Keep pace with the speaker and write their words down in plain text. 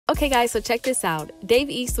Okay guys, so check this out. Dave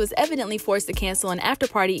East was evidently forced to cancel an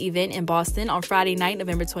after-party event in Boston on Friday night,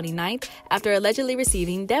 November 29th, after allegedly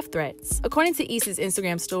receiving death threats. According to East's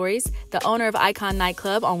Instagram stories, the owner of Icon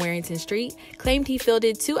Nightclub on Warrington Street claimed he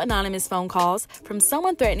fielded 2 anonymous phone calls from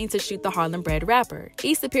someone threatening to shoot the Harlem-bred rapper.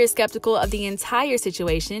 East appeared skeptical of the entire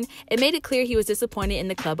situation and made it clear he was disappointed in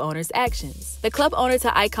the club owner's actions. The club owner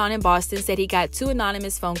to Icon in Boston said he got 2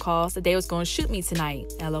 anonymous phone calls that they was going to shoot me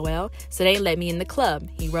tonight, LOL, so they let me in the club,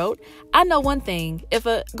 he wrote. I know one thing, if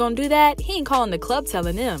a gonna do that, he ain't calling the club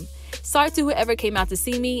telling them. Sorry to whoever came out to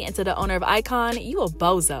see me, and to the owner of Icon, you a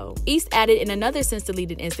bozo. East added in another since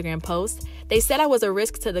deleted Instagram post, they said I was a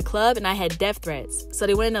risk to the club and I had death threats, so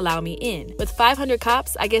they wouldn't allow me in. With 500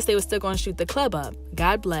 cops, I guess they were still gonna shoot the club up.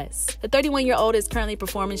 God bless. The 31-year-old is currently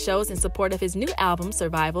performing shows in support of his new album,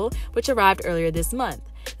 Survival, which arrived earlier this month.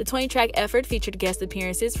 The 20-track effort featured guest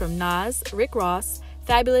appearances from Nas, Rick Ross,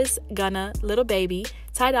 Fabulous, Gunna, Lil Baby,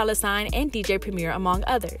 Ty Dolla $ign, and DJ Premier, among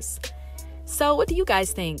others. So what do you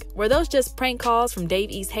guys think? Were those just prank calls from Dave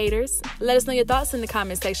East haters? Let us know your thoughts in the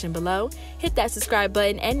comment section below. Hit that subscribe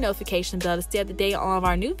button and notification bell to stay up to date on all of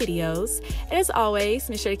our new videos. And as always,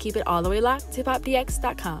 make sure to keep it all the way locked to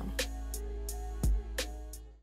hiphopdx.com.